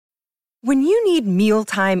When you need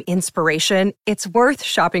mealtime inspiration, it's worth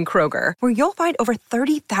shopping Kroger, where you'll find over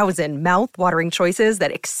 30,000 mouth-watering choices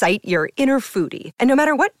that excite your inner foodie. And no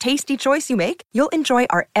matter what tasty choice you make, you'll enjoy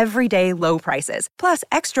our everyday low prices, plus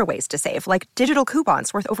extra ways to save, like digital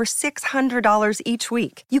coupons worth over $600 each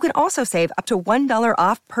week. You can also save up to $1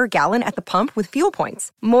 off per gallon at the pump with fuel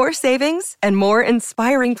points. More savings and more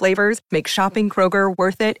inspiring flavors make shopping Kroger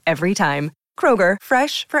worth it every time. Kroger,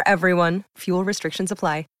 fresh for everyone. Fuel restrictions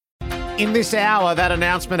apply. In this hour, that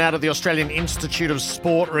announcement out of the Australian Institute of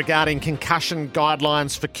Sport regarding concussion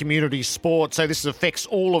guidelines for community sport. So this affects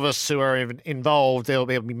all of us who are involved. There'll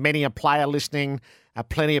be many a player listening,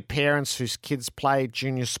 plenty of parents whose kids play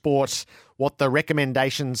junior sports, what the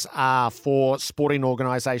recommendations are for sporting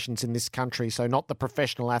organisations in this country. So not the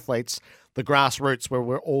professional athletes, the grassroots where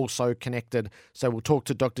we're all so connected. So we'll talk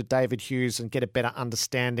to Dr. David Hughes and get a better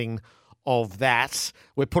understanding of that.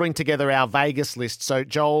 We're putting together our Vegas list. So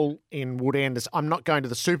Joel in Woodend, I'm not going to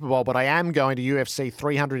the Super Bowl, but I am going to UFC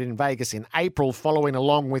 300 in Vegas in April, following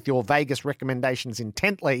along with your Vegas recommendations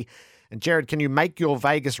intently. And Jared, can you make your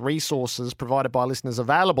Vegas resources provided by listeners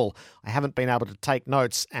available? I haven't been able to take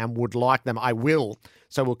notes and would like them. I will.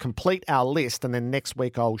 So we'll complete our list, and then next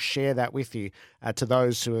week I'll share that with you to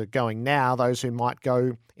those who are going now, those who might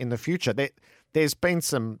go in the future. There's been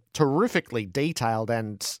some terrifically detailed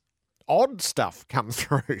and odd stuff come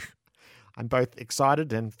through. I'm both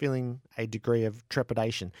excited and feeling a degree of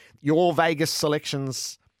trepidation. Your Vegas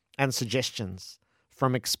selections and suggestions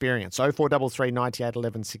from experience, 0433 98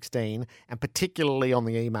 11 16, and particularly on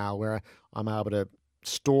the email where I'm able to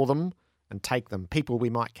store them and take them, people we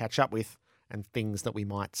might catch up with and things that we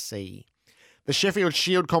might see. The Sheffield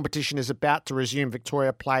Shield competition is about to resume.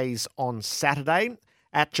 Victoria plays on Saturday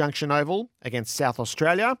at Junction Oval against South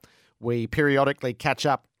Australia. We periodically catch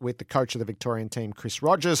up with the coach of the Victorian team, Chris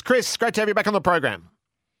Rogers. Chris, great to have you back on the program.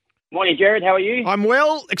 Morning, Jared. How are you? I'm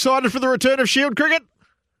well. Excited for the return of Shield cricket?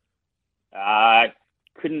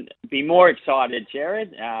 Couldn't be more excited,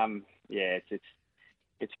 Jared.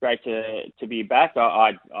 It's great to be back.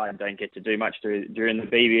 I don't get to do much during the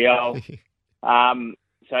BBL.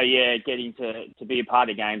 Getting to be a part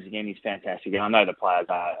of games again is fantastic. And I know the players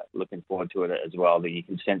are looking forward to it as well. That you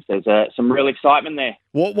can sense there's some real excitement there.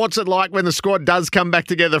 What's it like when the squad does come back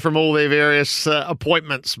together from all their various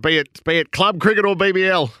appointments, be it club cricket or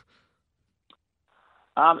BBL?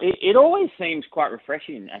 It always seems quite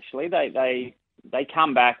refreshing, actually. They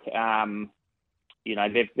come back. They've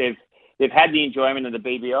had the enjoyment of the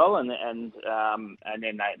BBL, and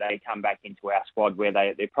then they come back into our squad where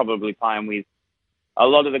they're probably playing with a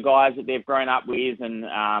lot of the guys that they've grown up with and,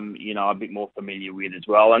 a bit more familiar with as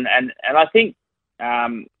well. And I think,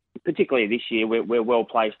 particularly this year, we're well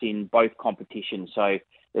placed in both competitions. So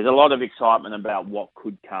there's a lot of excitement about what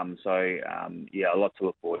could come. So, a lot to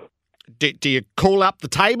look forward to. Do you call up the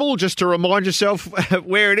table just to remind yourself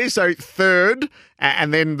where it is? So third,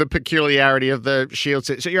 and then the peculiarity of the Shield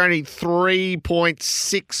set. So you're only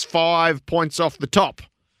 3.65 points off the top.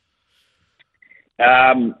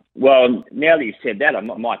 Well, now that you've said that, I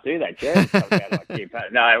might do that, Jared. I think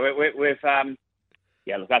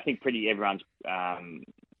everyone's,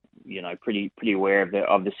 pretty aware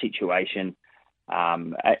of the situation,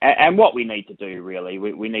 and what we need to do really.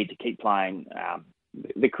 We need to keep playing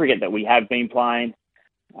the cricket that we have been playing,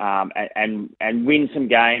 and win some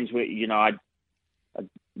games. I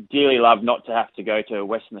dearly love not to have to go to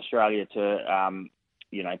Western Australia to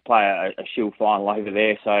play a Shield final over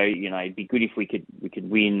there. So, it'd be good if we could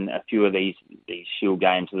win a few of these Shield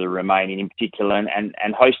games that are remaining in particular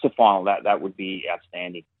and host a final. That would be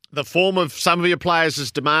outstanding. The form of some of your players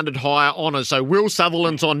has demanded higher honours. So Will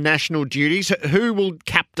Sutherland's on national duties. Who will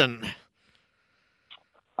captain?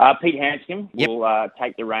 Pete Hanscom will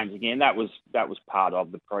take the reins again. That was part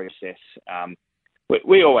of the process.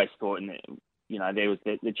 We always thought, there was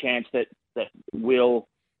the chance that Will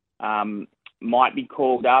might be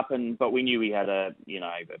called up, but we knew we had a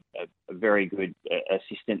very good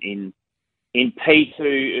assistant in Pete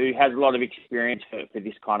who has a lot of experience for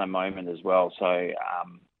this kind of moment as well. So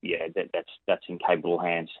that's in capable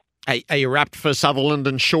hands. Are you wrapped for Sutherland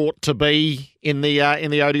and Short to be in the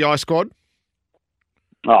ODI squad?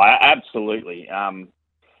 Oh, absolutely.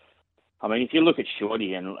 If you look at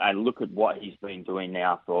Shorty and look at what he's been doing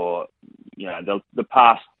now for the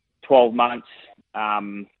past 12 months.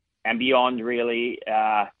 And beyond, really,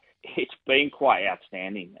 it's been quite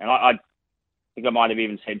outstanding. And I think I might have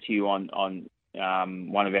even said to you on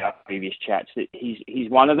one of our previous chats that he's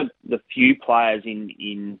one of the few players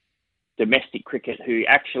in domestic cricket who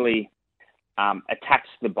actually attacks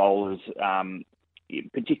the bowlers,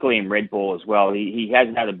 particularly in red ball as well. He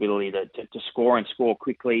has that ability to score and score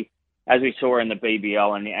quickly. as we saw in the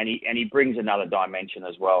BBL, and he brings another dimension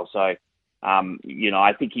as well. So,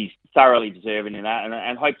 I think he's thoroughly deserving in that,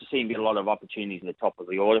 and hope to see him get a lot of opportunities in the top of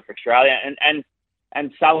the order for Australia.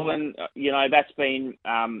 And Sullivan, that's been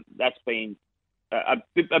a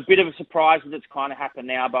bit of a surprise that it's kind of happened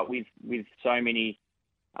now, but with so many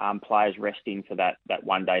players resting for that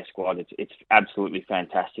one day squad, it's absolutely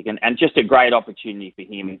fantastic, and just a great opportunity for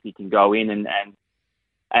him if he can go in and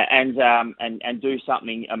do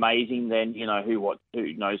something amazing. Then who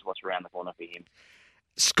knows what's around the corner for him.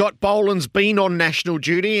 Scott Boland's been on national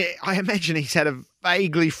duty. I imagine he's had a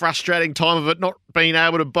vaguely frustrating time of it not being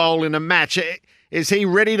able to bowl in a match. Is he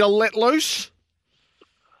ready to let loose?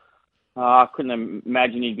 I couldn't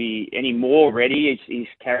imagine he'd be any more ready. He's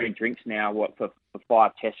carried drinks now, for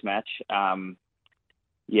 5 Test match. I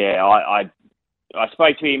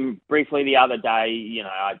spoke to him briefly the other day. You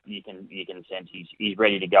can sense he's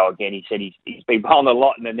ready to go again. He said he's been bowling a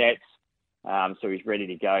lot in the nets, so he's ready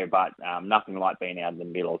to go. But nothing like being out in the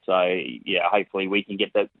middle. So hopefully we can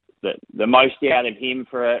get the most out of him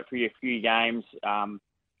for a few games.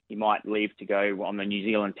 He might leave to go on the New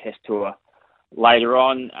Zealand Test tour later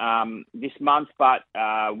on this month, but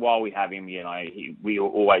while we have him, we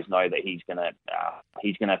always know that he's gonna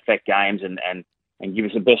affect games and give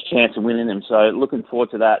us the best chance of winning them. So looking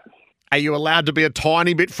forward to that. Are you allowed to be a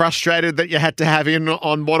tiny bit frustrated that you had to have him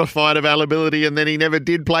on modified availability and then he never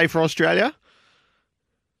did play for Australia?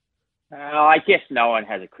 I guess no one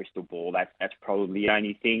has a crystal ball. That's probably the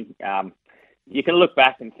only thing. You can look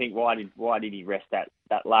back and think, why did he rest that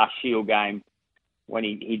last Shield game when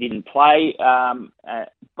he didn't play?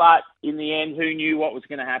 But in the end, who knew what was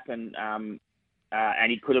going to happen?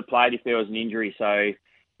 And he could have played if there was an injury. So,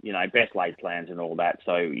 best laid plans and all that.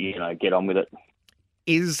 So, get on with it.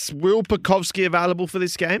 Is Will Pukovski available for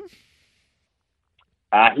this game?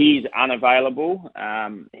 He's unavailable.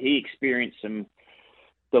 He experienced some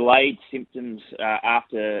delayed symptoms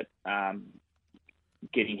after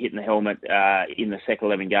getting hit in the helmet in the Second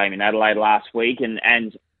 11 game in Adelaide last week,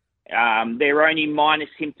 and they're only minor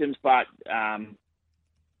symptoms, but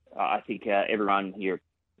I think everyone here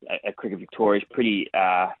at Cricket Victoria is pretty,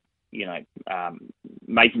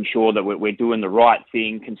 making sure that we're doing the right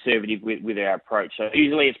thing, conservative with our approach. So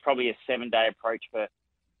usually it's probably a 7-day approach for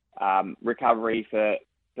recovery for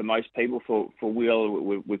most people. For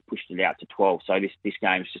Will, we've pushed it out to 12. So this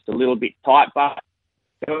game's just a little bit tight, but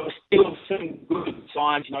there were still some good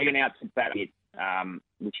signs. He went out to bat a bit,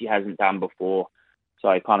 which he hasn't done before.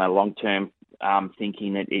 So kind of long-term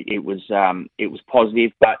thinking that it was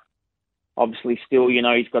positive, but obviously still,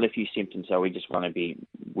 he's got a few symptoms. So we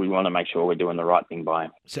want to make sure we're doing the right thing by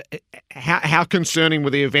him. So how concerning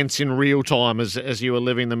were the events in real time as you were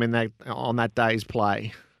living them on that day's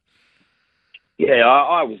play? Yeah,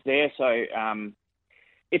 I was there. So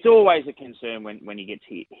it's always a concern when he gets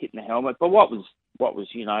hit in the helmet. But what was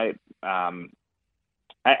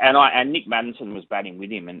and Nick Maddinson was batting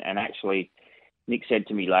with him, and actually Nick said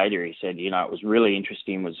to me later, he said, it was really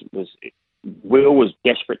interesting. Will was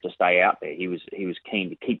desperate to stay out there. He was keen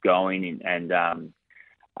to keep going, and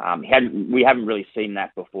we haven't really seen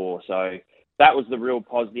that before. So that was the real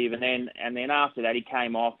positive. And then after that, he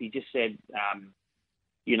came off. He just said,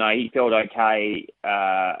 he felt okay.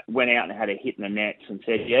 Went out and had a hit in the nets, and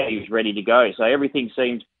said, he was ready to go. So everything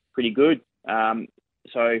seems pretty good. Whereas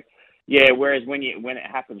when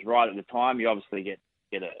it happens right at the time, you obviously get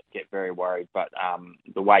very worried. But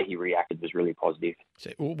the way he reacted was really positive.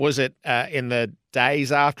 So was it in the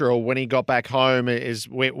days after, or when he got back home? Is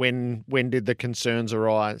when did the concerns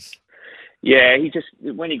arise? Yeah,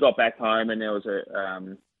 when he got back home, and there was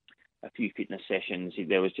a few fitness sessions,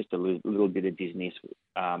 there was just a little bit of dizziness.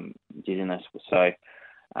 So,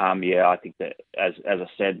 I think that as I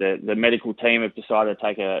said, the medical team have decided to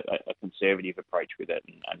take a conservative approach with it,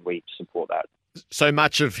 and we support that. So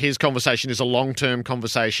much of his conversation is a long-term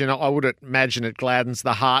conversation. I would imagine it gladdens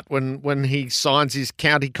the heart when he signs his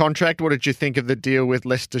county contract. What did you think of the deal with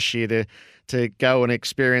Leicestershire to go and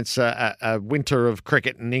experience a winter of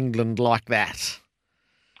cricket in England like that?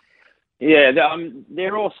 Yeah,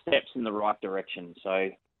 they're all steps in the right direction. So,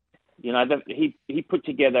 he put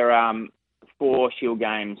together 4 Shield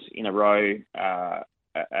games in a row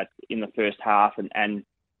in the first half, and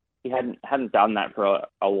he hadn't done that for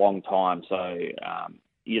a long time. So,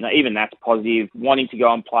 even that's positive. Wanting to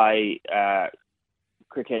go and play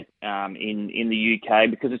cricket in the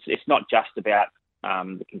UK, because it's not just about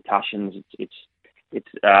the concussions. It's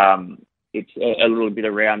a little bit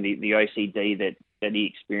around the OCD that he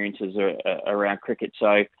experiences around cricket.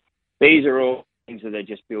 So these are all things that are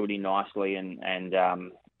just building nicely. And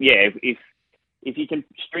if if you can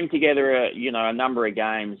string together a number of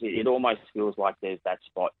games, it almost feels like there's that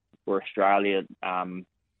spot for Australia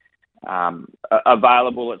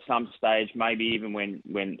available at some stage, maybe even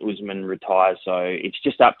when Usman retires. So it's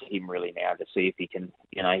just up to him really now to see if he can,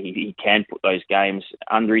 he can put those games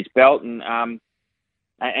under his belt and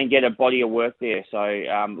get a body of work there. So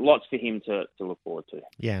lots for him to look forward to.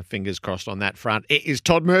 Yeah, fingers crossed on that front. Is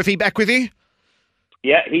Todd Murphy back with you?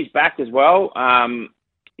 Yeah, he's back as well.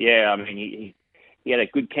 He had a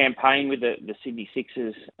good campaign with the Sydney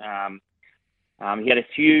Sixers. He had a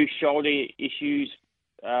few shoulder issues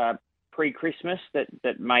pre-Christmas that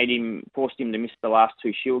forced him to miss the last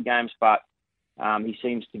two Shield games, but he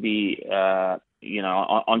seems to be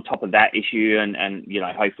on top of that issue, and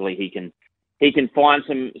hopefully he can find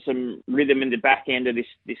some rhythm in the back end of this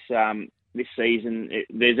season.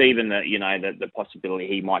 There's even the possibility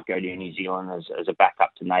he might go to New Zealand as a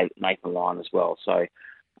backup to Nathan Lyon as well. So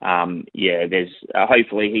there's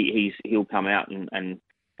hopefully he'll come out and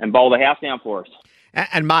bowl the house down for us.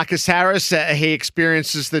 And Marcus Harris, he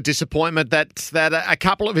experiences the disappointment that a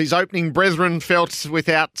couple of his opening brethren felt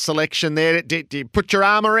without selection there. Do you put your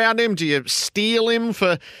arm around him? Do you steel him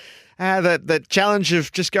for the challenge of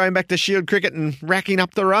just going back to Shield cricket and racking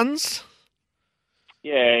up the runs?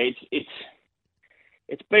 Yeah,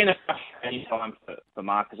 it's been a frustrating time for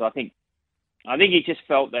Marcus. I think he just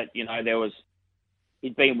felt that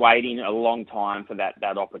he'd been waiting a long time for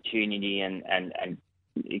that opportunity, and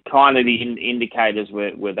kind of the indicators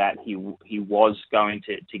were that he was going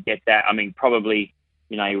to get that. I mean, probably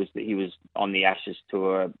he was on the Ashes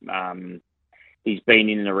tour. He's been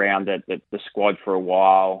in and around the squad for a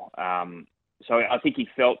while. So I think he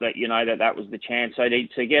felt that that was the chance. So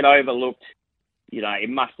to get overlooked, it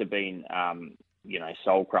must have been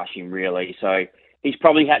soul crushing really. So he's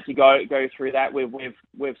probably had to go through that.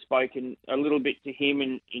 We've spoken a little bit to him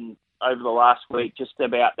in over the last week just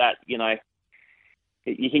about that.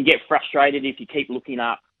 You can get frustrated if you keep looking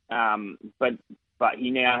up, but he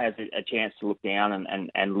now has a chance to look down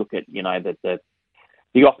and look at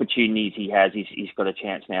the opportunities he has. He's got a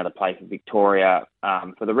chance now to play for Victoria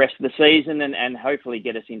for the rest of the season and hopefully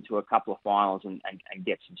get us into a couple of finals and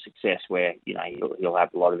get some success where he'll have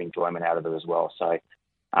a lot of enjoyment out of it as well. So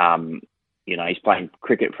he's playing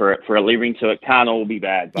cricket for a living, so it can't all be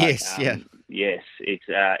bad. But, yes,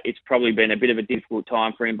 it's probably been a bit of a difficult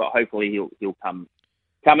time for him, but hopefully he'll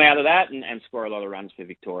come out of that and score a lot of runs for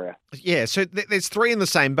Victoria. Yeah, so there's three in the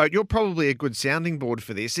same boat. You're probably a good sounding board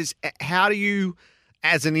for this. Is how do you,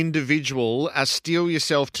 as an individual, steel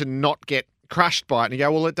yourself to not get crushed by it? And you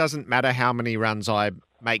go, well, it doesn't matter how many runs I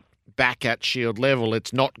make back at Shield level.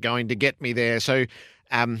 It's not going to get me there. So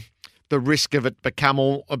the risk of it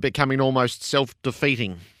becoming almost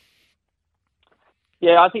self-defeating.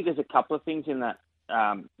 Yeah, I think there's a couple of things in that,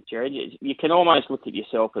 Jared. You can almost look at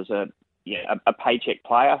yourself as a paycheck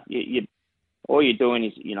player. All you're doing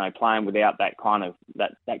is playing without that kind of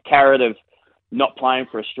that carrot of not playing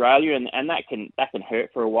for Australia, and that can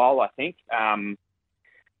hurt for a while, I think.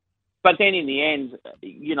 But then in the end,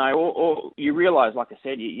 or you realise, like I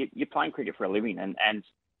said, you're playing cricket for a living, and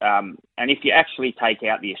if you actually take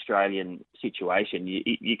out the Australian situation,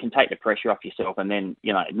 you can take the pressure off yourself, and then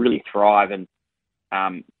really thrive, and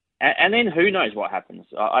then who knows what happens.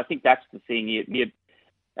 I think that's the thing.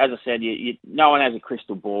 As I said, no one has a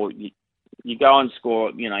crystal ball. You go and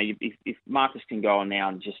score. If Marcus can go on now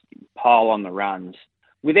and just pile on the runs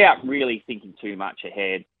without really thinking too much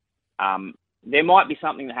ahead, there might be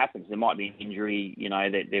something that happens. There might be an injury.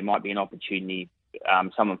 There might be an opportunity.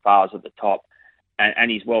 Someone fails at the top, and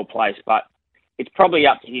he's well placed. But it's probably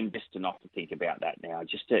up to him just to not to think about that now.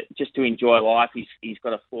 Just to enjoy life. He's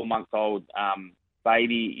got a 4-month-old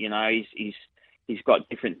baby. He's got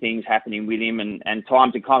different things happening with him, and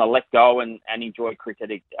time to kind of let go and enjoy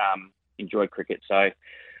cricket. So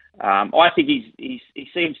I think he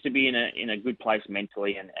seems to be in a good place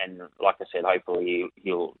mentally, and like I said, hopefully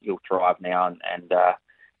he'll thrive now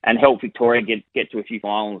and help Victoria get to a few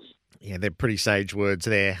finals. Yeah, they're pretty sage words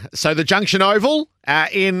there. So the Junction Oval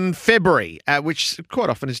in February, which quite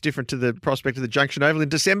often is different to the prospect of the Junction Oval in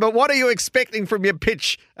December. What are you expecting from your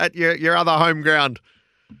pitch at your other home ground?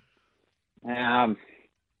 I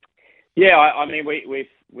mean,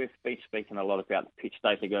 we've been speaking a lot about the pitch.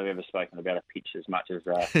 Don't think I've ever spoken about a pitch as much as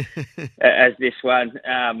as this one.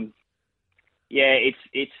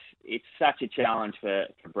 It's such a challenge for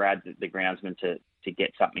Brad, the groundsman, to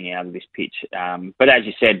get something out of this pitch. But as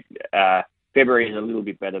you said, February is a little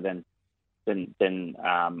bit better than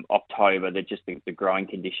October. The growing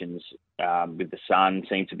conditions with the sun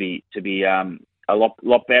seem to be a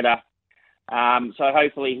lot better. So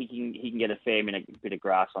hopefully he can get a fair bit of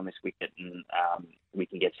grass on this wicket, and we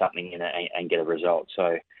can get something in it and get a result.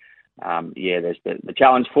 So there's the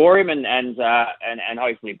challenge for him, and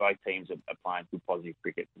hopefully both teams are playing good positive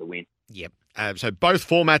cricket for the win. Yep. So both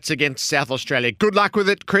formats against South Australia. Good luck with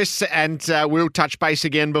it, Chris, and we'll touch base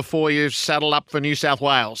again before you saddle up for New South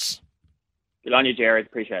Wales. Good on you, Jared.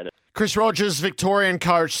 Appreciate it. Chris Rogers, Victorian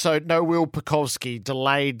coach, so no Will Pucovski.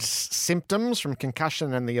 Delayed symptoms from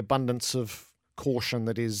concussion and the abundance of caution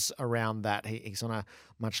that is around that. He's on a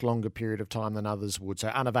much longer period of time than others would, so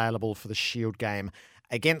unavailable for the Shield game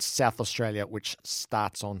against South Australia, which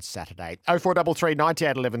starts on Saturday. 0433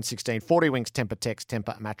 98 11 16, 40 Winks Temper Text,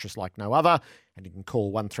 Temper, a mattress like no other, and you can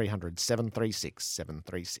call 1300 736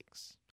 736.